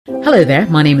Hello there,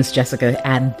 my name is Jessica,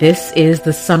 and this is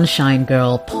the Sunshine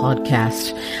Girl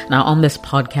podcast. Now, on this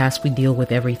podcast, we deal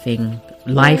with everything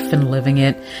life and living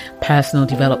it, personal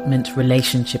development,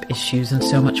 relationship issues, and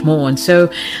so much more. And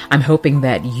so I'm hoping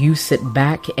that you sit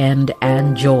back and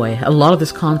enjoy. A lot of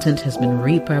this content has been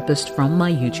repurposed from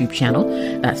my YouTube channel.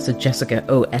 That's the Jessica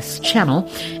OS channel.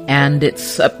 And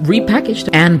it's repackaged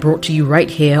and brought to you right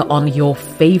here on your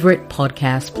favorite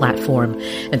podcast platform.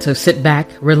 And so sit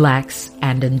back, relax,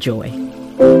 and enjoy.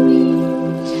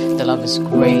 The love is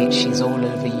great. She's all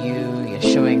over you. You're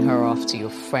showing her off to your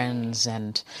friends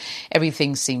and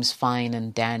everything seems fine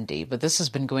and dandy. But this has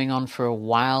been going on for a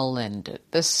while and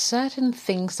there's certain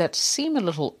things that seem a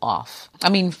little off. I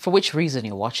mean, for which reason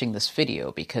you're watching this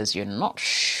video, because you're not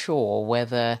sure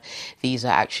whether these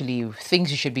are actually things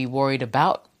you should be worried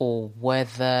about or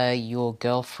whether your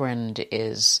girlfriend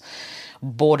is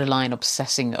borderline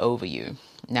obsessing over you.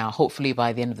 Now, hopefully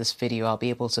by the end of this video, I'll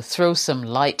be able to throw some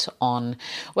light on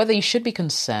whether you should be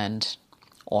concerned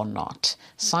or not.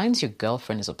 Signs your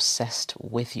girlfriend is obsessed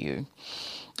with you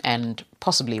and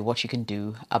possibly what you can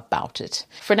do about it.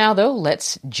 For now, though,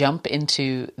 let's jump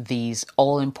into these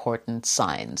all-important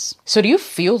signs. So do you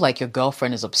feel like your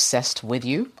girlfriend is obsessed with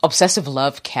you? Obsessive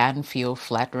love can feel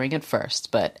flattering at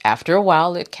first, but after a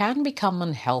while, it can become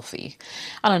unhealthy.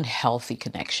 An unhealthy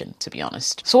connection, to be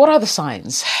honest. So what are the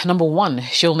signs? Number one,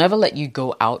 she'll never let you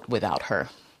go out without her.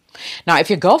 Now, if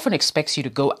your girlfriend expects you to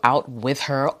go out with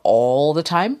her all the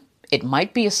time, it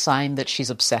might be a sign that she's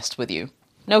obsessed with you.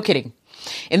 No kidding.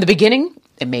 In the beginning,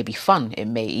 it may be fun. It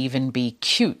may even be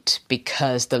cute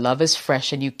because the love is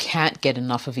fresh and you can't get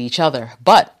enough of each other.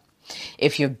 But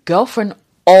if your girlfriend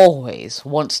always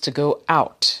wants to go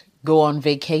out, go on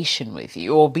vacation with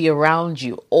you, or be around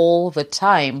you all the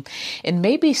time, it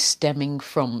may be stemming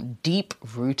from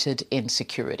deep-rooted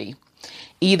insecurity.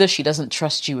 Either she doesn't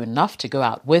trust you enough to go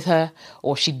out with her,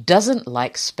 or she doesn't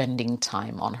like spending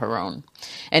time on her own.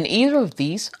 And either of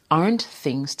these aren't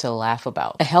things to laugh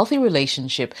about. A healthy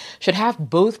relationship should have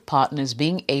both partners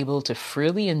being able to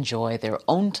freely enjoy their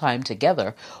own time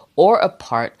together or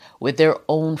apart with their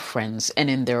own friends and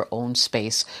in their own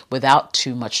space without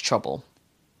too much trouble.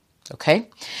 Okay.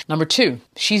 Number two,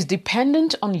 she's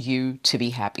dependent on you to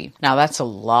be happy. Now, that's a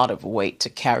lot of weight to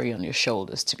carry on your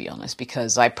shoulders, to be honest,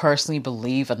 because I personally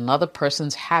believe another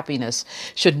person's happiness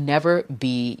should never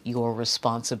be your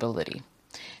responsibility.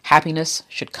 Happiness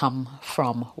should come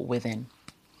from within.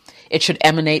 It should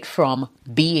emanate from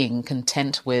being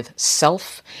content with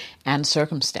self and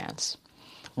circumstance.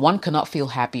 One cannot feel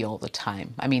happy all the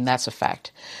time. I mean, that's a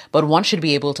fact. But one should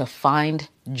be able to find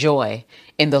joy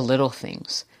in the little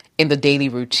things, in the daily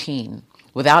routine,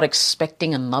 without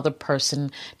expecting another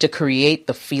person to create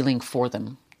the feeling for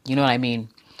them. You know what I mean?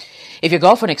 If your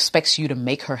girlfriend expects you to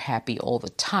make her happy all the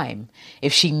time,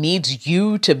 if she needs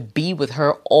you to be with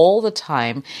her all the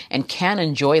time and can't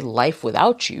enjoy life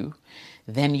without you,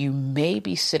 then you may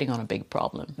be sitting on a big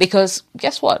problem. Because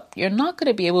guess what? You're not going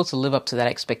to be able to live up to that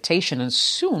expectation, and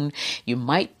soon you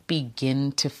might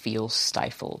begin to feel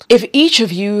stifled. If each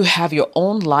of you have your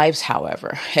own lives,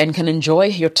 however, and can enjoy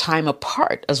your time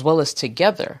apart as well as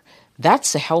together,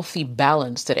 that's a healthy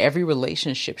balance that every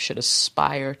relationship should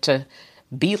aspire to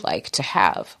be like, to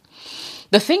have.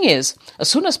 The thing is, as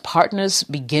soon as partners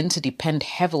begin to depend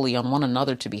heavily on one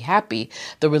another to be happy,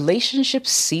 the relationship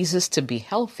ceases to be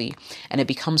healthy and it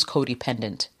becomes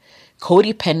codependent.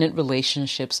 Codependent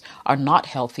relationships are not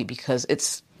healthy because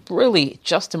it's really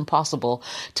just impossible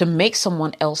to make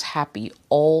someone else happy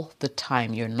all the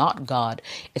time. You're not God.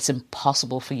 It's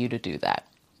impossible for you to do that.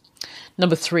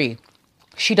 Number three,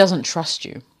 she doesn't trust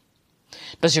you.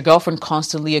 Does your girlfriend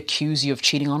constantly accuse you of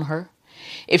cheating on her?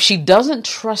 If she doesn't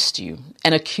trust you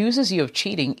and accuses you of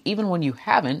cheating, even when you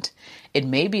haven't, it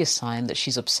may be a sign that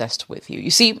she's obsessed with you.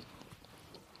 You see,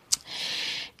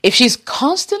 if she's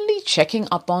constantly checking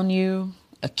up on you,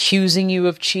 accusing you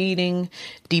of cheating,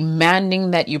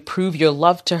 demanding that you prove your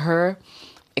love to her,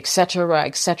 etc.,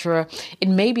 etc., it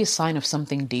may be a sign of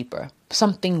something deeper,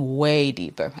 something way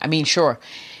deeper. I mean, sure,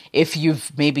 if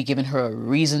you've maybe given her a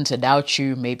reason to doubt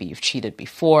you, maybe you've cheated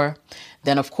before,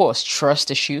 then of course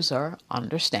trust issues are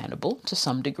understandable to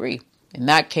some degree. In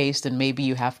that case, then maybe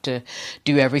you have to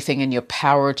do everything in your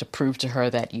power to prove to her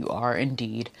that you are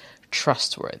indeed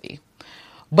trustworthy.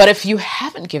 But if you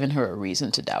haven't given her a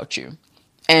reason to doubt you,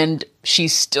 and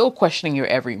she's still questioning your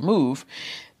every move,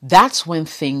 that's when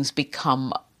things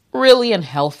become really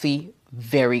unhealthy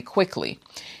very quickly.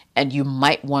 And you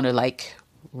might want to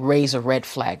raise a red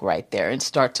flag right there and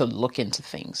start to look into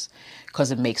things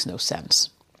because it makes no sense.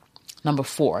 Number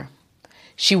 4,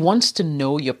 she wants to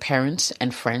know your parents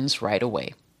and friends right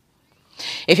away.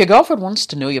 If your girlfriend wants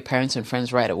to know your parents and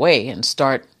friends right away and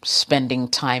start spending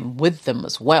time with them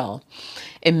as well,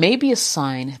 it may be a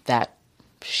sign that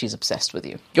she's obsessed with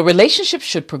you. Your relationship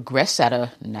should progress at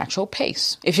a natural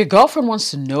pace. If your girlfriend wants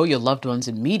to know your loved ones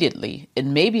immediately, it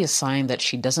may be a sign that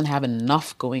she doesn't have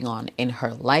enough going on in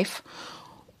her life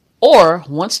or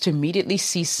wants to immediately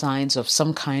see signs of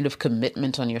some kind of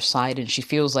commitment on your side, and she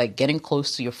feels like getting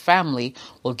close to your family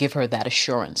will give her that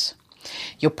assurance.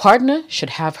 Your partner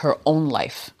should have her own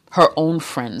life, her own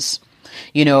friends,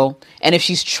 and if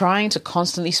she's trying to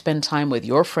constantly spend time with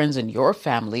your friends and your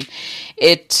family,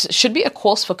 it should be a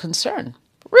cause for concern,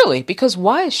 really, because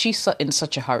why is she in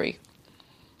such a hurry?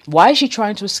 Why is she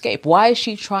trying to escape? Why is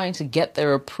she trying to get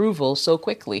their approval so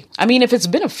quickly? I mean, if it's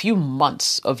been a few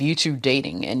months of you two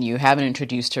dating and you haven't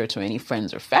introduced her to any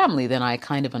friends or family, then I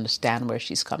kind of understand where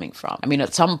she's coming from. I mean,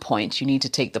 at some point, you need to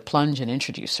take the plunge and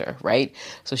introduce her, right?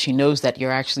 So she knows that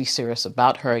you're actually serious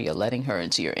about her. You're letting her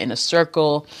into your inner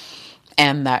circle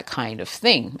and that kind of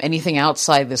thing. Anything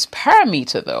outside this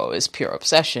parameter, though, is pure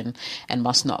obsession and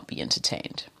must not be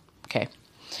entertained. Okay.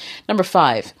 Number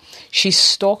 5, she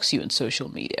stalks you on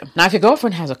social media. Now, if your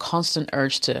girlfriend has a constant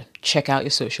urge to check out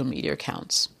your social media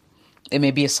accounts, it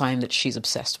may be a sign that she's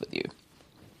obsessed with you.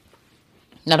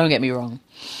 Now, don't get me wrong.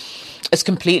 It's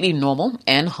completely normal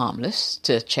and harmless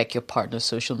to check your partner's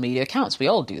social media accounts. We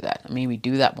all do that. I mean, we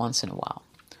do that once in a while.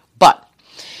 But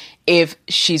if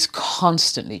she's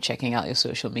constantly checking out your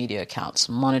social media accounts,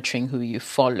 monitoring who you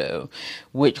follow,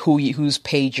 whose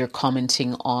page you're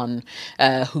commenting on,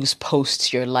 whose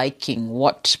posts you're liking,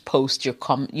 what post you're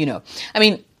I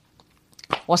mean,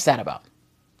 what's that about,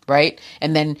 right?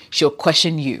 And then she'll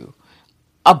question you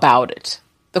about it.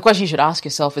 The question you should ask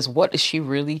yourself is, what is she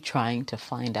really trying to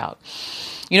find out?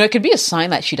 It could be a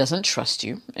sign that she doesn't trust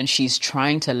you and she's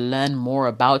trying to learn more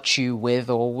about you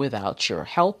with or without your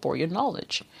help or your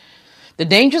knowledge. The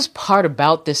dangerous part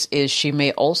about this is she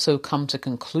may also come to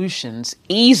conclusions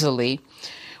easily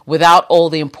without all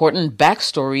the important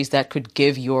backstories that could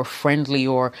give your friendly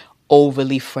or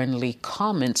overly friendly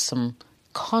comments some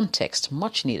context,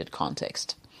 much needed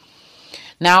context.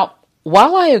 Now,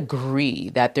 while I agree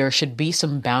that there should be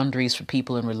some boundaries for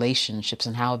people in relationships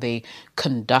and how they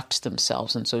conduct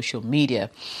themselves on social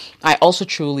media, I also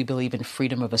truly believe in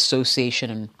freedom of association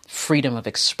and freedom of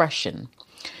expression,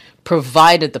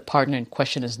 provided the partner in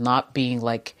question is not being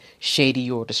like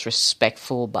shady or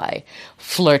disrespectful by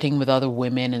flirting with other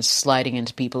women and sliding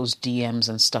into people's DMs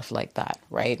and stuff like that,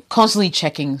 right? Constantly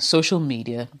checking social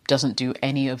media doesn't do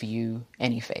any of you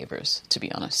any favors, to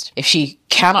be honest. If she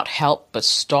cannot help but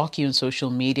stalk you on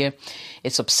social media,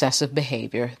 it's obsessive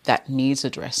behavior that needs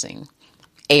addressing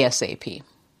ASAP.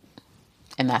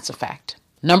 And that's a fact.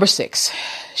 Number 6,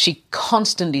 she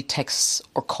constantly texts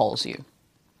or calls you.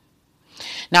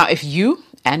 Now, if you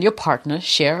and your partner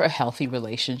share a healthy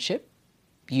relationship,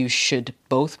 you should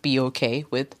both be okay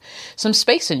with some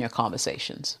space in your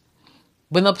conversations.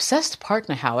 With an obsessed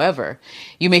partner, however,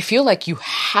 you may feel like you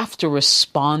have to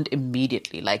respond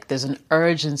immediately, like there's an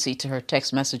urgency to her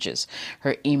text messages,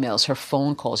 her emails, her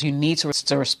phone calls. You need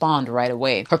to respond right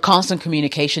away. Her constant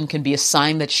communication can be a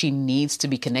sign that she needs to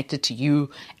be connected to you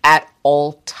at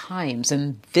all times.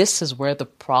 And this is where the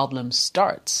problem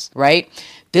starts, right?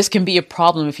 This can be a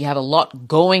problem if you have a lot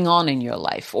going on in your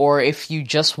life or if you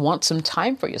just want some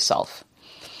time for yourself.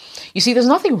 You see, there's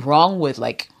nothing wrong with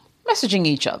messaging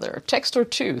each other, a text or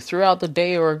two throughout the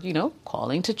day or,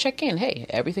 calling to check in. Hey,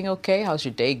 everything okay? How's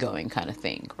your day going? Kind of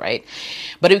thing, right?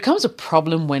 But it becomes a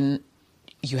problem when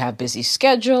you have busy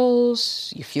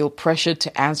schedules, you feel pressured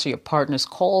to answer your partner's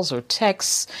calls or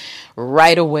texts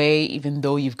right away, even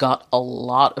though you've got a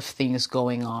lot of things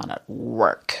going on at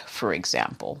work, for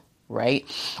example, right?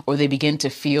 Or they begin to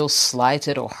feel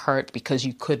slighted or hurt because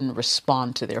you couldn't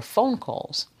respond to their phone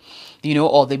calls.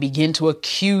 Or they begin to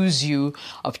accuse you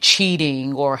of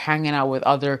cheating or hanging out with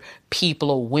other people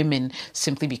or women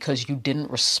simply because you didn't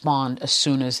respond as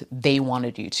soon as they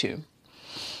wanted you to.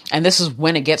 And this is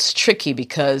when it gets tricky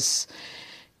because,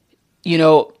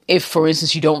 if, for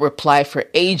instance, you don't reply for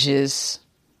ages,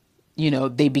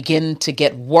 they begin to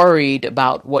get worried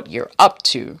about what you're up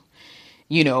to.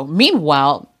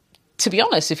 Meanwhile, to be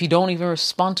honest, if you don't even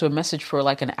respond to a message for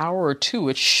an hour or two,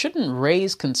 it shouldn't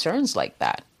raise concerns like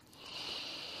that.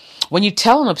 When you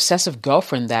tell an obsessive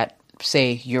girlfriend that,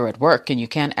 say, you're at work and you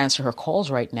can't answer her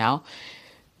calls right now,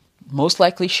 most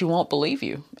likely she won't believe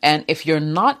you. And if you're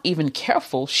not even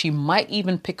careful, she might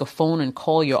even pick a phone and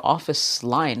call your office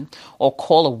line or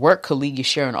call a work colleague you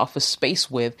share an office space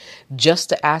with just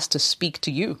to ask to speak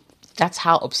to you. That's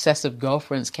how obsessive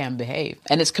girlfriends can behave.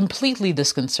 And it's completely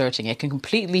disconcerting. It can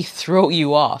completely throw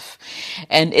you off.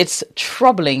 And it's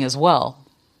troubling as well.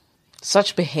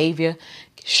 Such behavior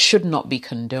should not be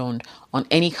condoned on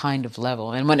any kind of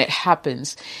level. And when it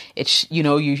happens, you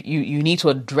need to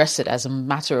address it as a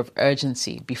matter of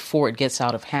urgency before it gets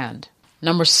out of hand.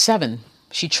 Number 7,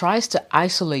 she tries to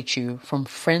isolate you from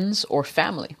friends or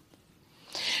family.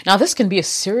 Now, this can be a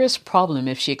serious problem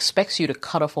if she expects you to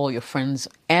cut off all your friends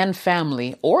and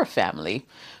family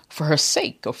for her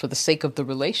sake or for the sake of the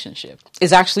relationship.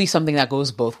 It's actually something that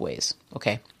goes both ways.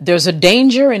 Okay. There's a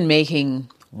danger in making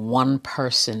one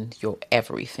person your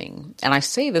everything. And I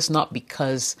say this not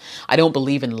because I don't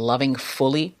believe in loving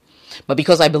fully, but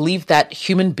because I believe that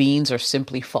human beings are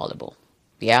simply fallible.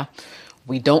 Yeah.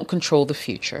 We don't control the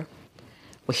future.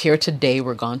 We're here today.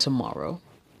 We're gone tomorrow.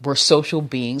 We're social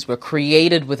beings. We're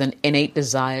created with an innate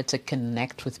desire to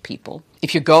connect with people.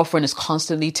 If your girlfriend is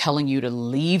constantly telling you to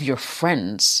leave your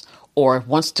friends or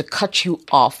wants to cut you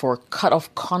off or cut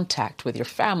off contact with your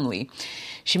family,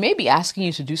 she may be asking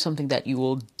you to do something that you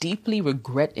will deeply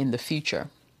regret in the future.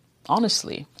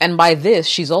 Honestly. And by this,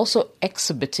 she's also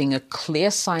exhibiting a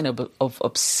clear sign of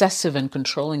obsessive and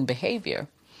controlling behavior.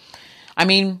 I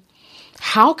mean,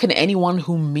 how can anyone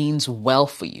who means well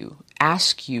for you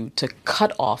ask you to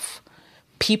cut off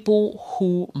people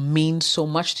who mean so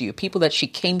much to you, people that she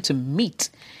came to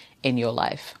meet in your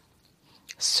life?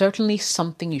 Certainly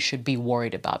something you should be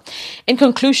worried about. In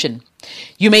conclusion,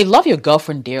 you may love your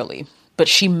girlfriend dearly, but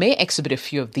she may exhibit a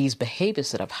few of these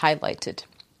behaviors that I've highlighted.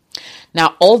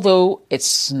 Now, although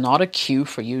it's not a cue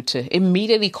for you to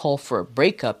immediately call for a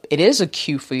breakup, it is a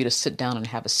cue for you to sit down and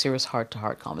have a serious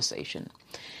heart-to-heart conversation.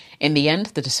 In the end,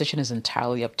 the decision is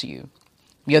entirely up to you.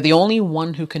 You're the only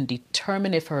one who can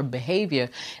determine if her behavior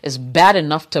is bad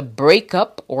enough to break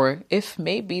up or if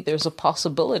maybe there's a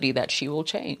possibility that she will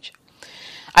change.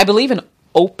 I believe in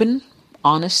open,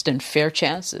 honest, and fair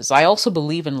chances. I also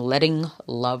believe in letting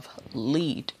love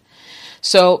lead.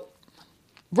 So,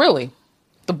 really,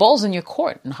 the ball's in your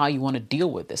court and how you want to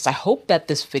deal with this. I hope that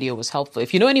this video was helpful.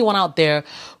 If you know anyone out there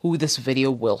who this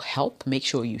video will help, make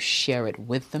sure you share it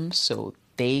with them so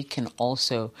they can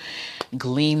also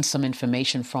glean some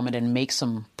information from it and make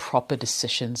some proper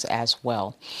decisions as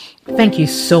well. Thank you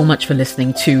so much for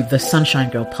listening to the Sunshine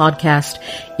Girl podcast.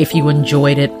 If you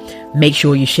enjoyed it, make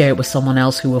sure you share it with someone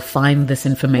else who will find this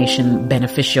information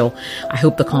beneficial. I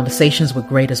hope the conversations were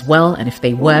great as well. And if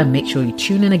they were, make sure you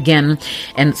tune in again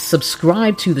and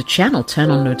subscribe to the channel.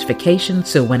 Turn on notifications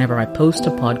so whenever I post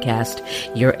a podcast,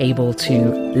 you're able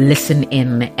to listen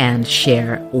in and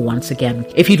share once again.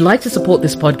 If you'd like to support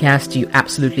this podcast, you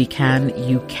absolutely can.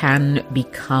 You can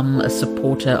become a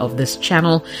supporter of this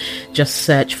channel. Just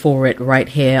search for it right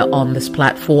here on this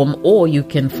platform, or you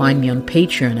can find me on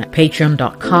Patreon at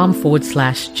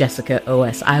patreon.com/Jessica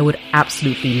OS. I would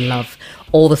absolutely love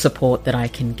all the support that I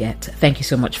can get. Thank you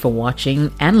so much for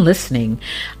watching and listening.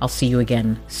 I'll see you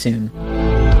again soon.